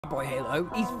Boy Halo,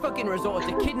 he's fucking resorted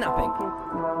to kidnapping.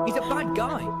 He's a bad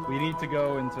guy. We need to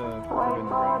go into forbidden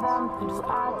grounds.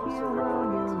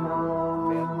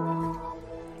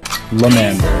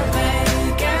 Lamander.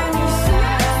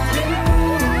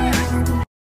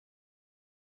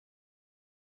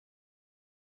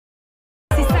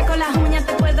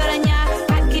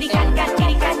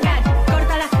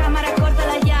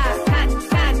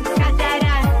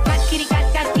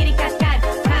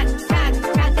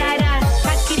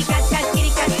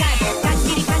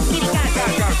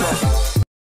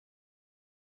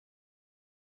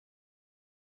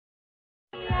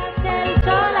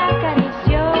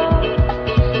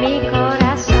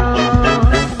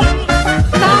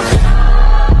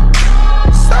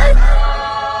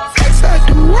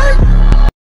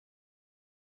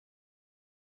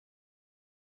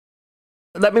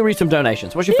 Let me read some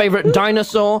donations. What's your favorite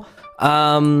dinosaur?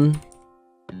 Tubbo's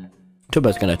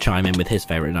gonna chime in with his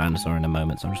favorite dinosaur in a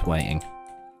moment, so I'm just waiting.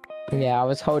 Yeah, I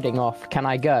was holding off. Can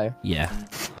I go? Yeah.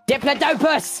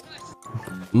 Diplodopus!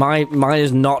 Mine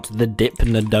is not the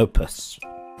Dipnodopus.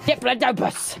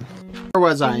 Diplodopus! Where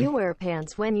was I? Do you wear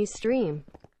pants when you stream?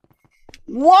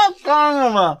 What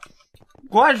kind of a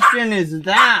question is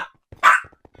that?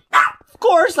 Of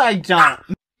course I don't.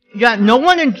 Yeah, no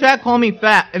one in chat call me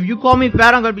fat. If you call me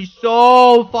fat, I'm gonna be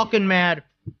so fucking mad.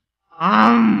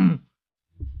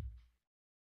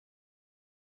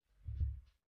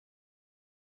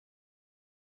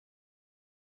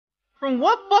 From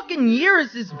what fucking year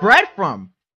is this bread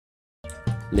from?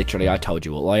 Literally, I told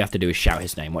you all I have to do is shout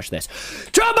his name. Watch this.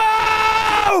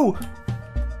 Trouble!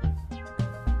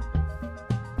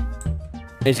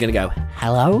 He's gonna go,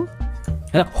 hello?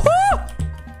 Hello?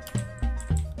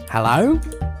 Hello?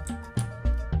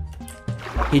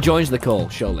 He joins the call,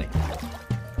 surely.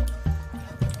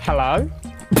 Hello?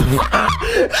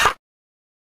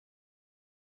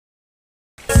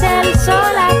 El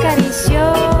sol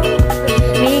acarició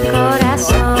mi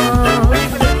corazón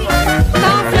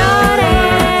con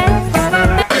flores.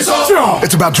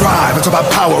 It's about drive, it's about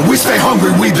power. We stay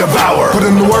hungry, we devour. Put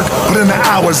in the work, put in the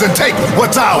hours, and take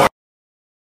what's ours.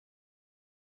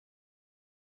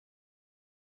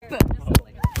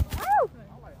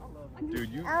 Dude,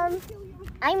 you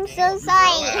I'm so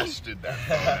sorry.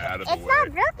 It's not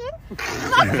broken.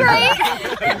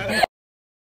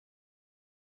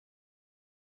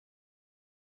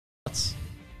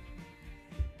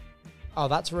 Oh,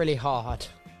 that's really hard.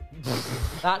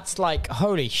 That's like,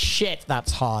 holy shit,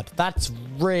 that's hard. That's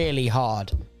really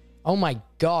hard. Oh my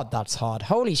god, that's hard.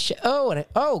 Holy shit. Oh, and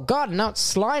oh god, now it's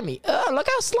slimy. Oh, look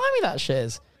how slimy that shit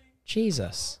is.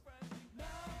 Jesus.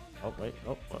 Oh, wait.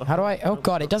 Oh, How do I? Oh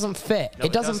god, it doesn't fit. No,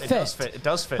 it doesn't fit. It does fit. It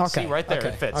does fit. Okay. See, right there, okay.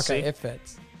 it fits. Okay, see? it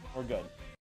fits. We're good.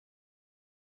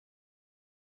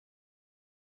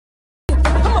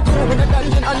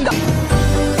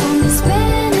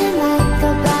 Spinning like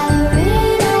a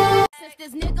ballerina. Since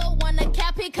this nigga wanna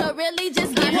cap, he could really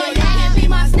just give her that and be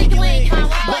my sneaky link.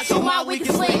 But to my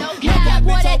weakest link, look that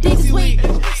boy, that dick sweet.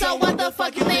 So what the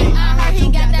fuck you think? I heard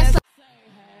he got that.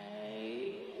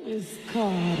 It's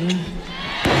called.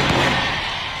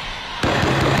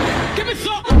 Give me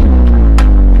some.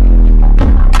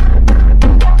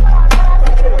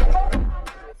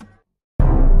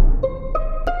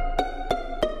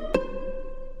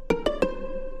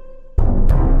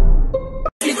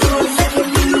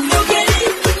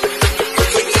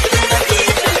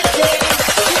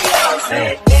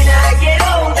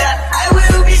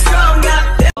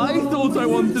 I thought I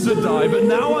wanted to die, but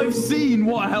now I've seen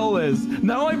what hell is.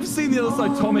 Now I've seen the other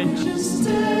side, Tommy.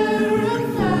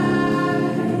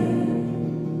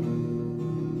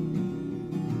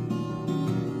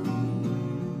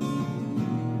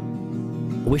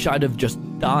 I wish I'd have just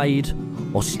died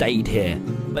or stayed here,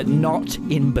 but not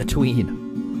in between.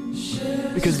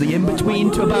 Because the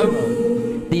in-between to about...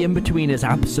 The in-between is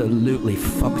absolutely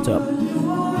fucked up.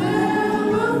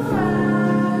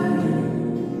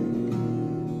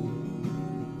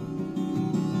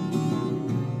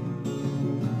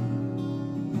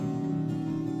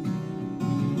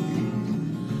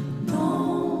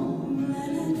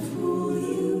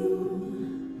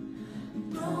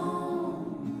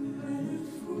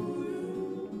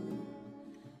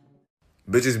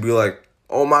 Bitches be like,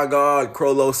 oh my god,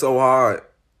 Crollo so hard.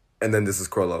 And then this is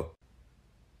Crollo.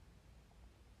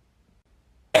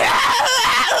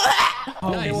 Oh,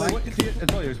 nice. I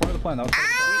told you, it's part of the plan. That was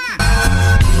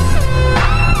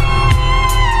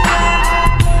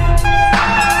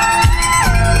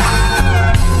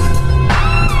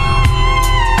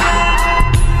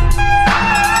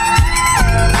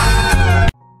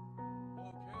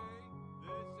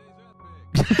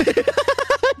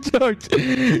Don't.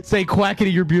 Say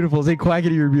quackity, you're beautiful. Say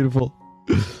quackity, you're beautiful.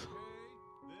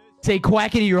 Say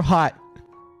quackity, you're hot.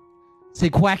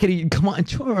 Say quackity. Come on,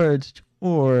 George.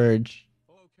 George.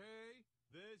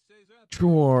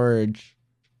 George.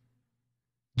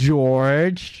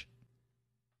 George.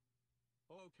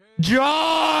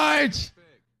 George!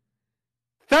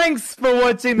 Thanks for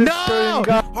watching this stream,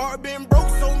 guys. Heart been broke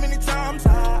so many times.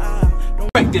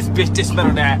 Don't break this bitch, this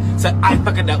metal that. So I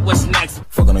fucking up. What's next?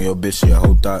 Fucking on your bitch, she a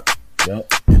whole thought.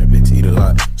 Yep. And a bitch eat a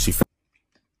lot. She.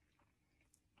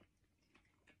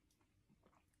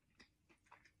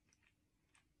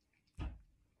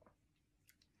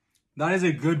 That is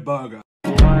a good burger.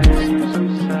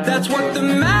 That's what the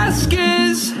mask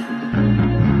is.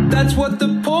 That's what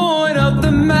the point of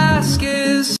the mask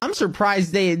is. I'm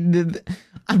surprised they. You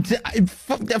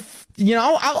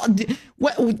know,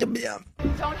 what? 1,000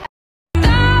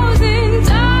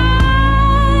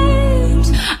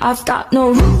 times. I've got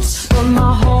no roots, but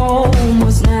my home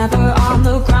was never on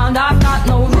the ground. I've got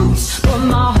no roots, but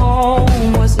my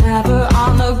home was never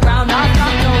on the ground. I've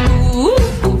got no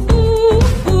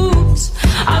roots.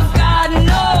 I've got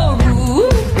no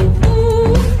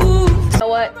roots. You know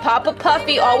what? Papa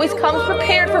Puffy always comes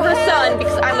prepared for her son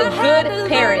because I'm a good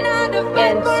parent.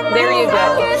 And there you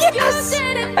go. Yes!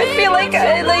 I feel like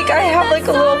I have like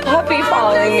a little puppy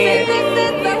following me.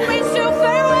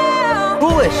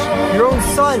 Foolish! Your own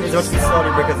son is about to be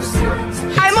slaughtered because of you.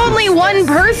 I'm only one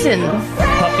person.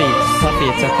 Puffy,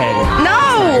 it's okay.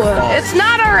 No! It's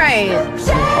not alright.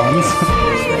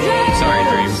 Sorry,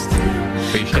 Dream.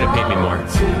 But you should have paid me more.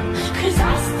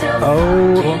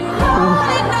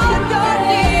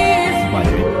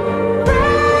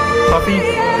 Puffy,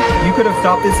 you could have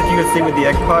stopped this if you could stay with the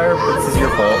Empire, but this is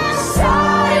your fault.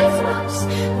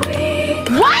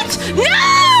 What? No!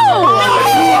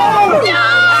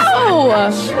 No! I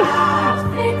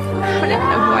don't even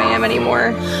know who I am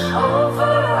anymore.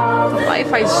 The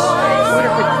life I swore to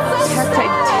protect, I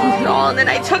did it all, and then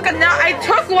I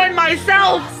took one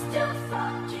myself.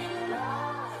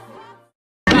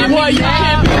 Why you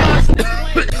can't be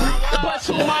but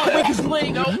to my weakest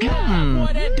link, okay?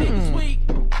 Boy, that dick is weak.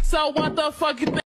 So what the fuck you think?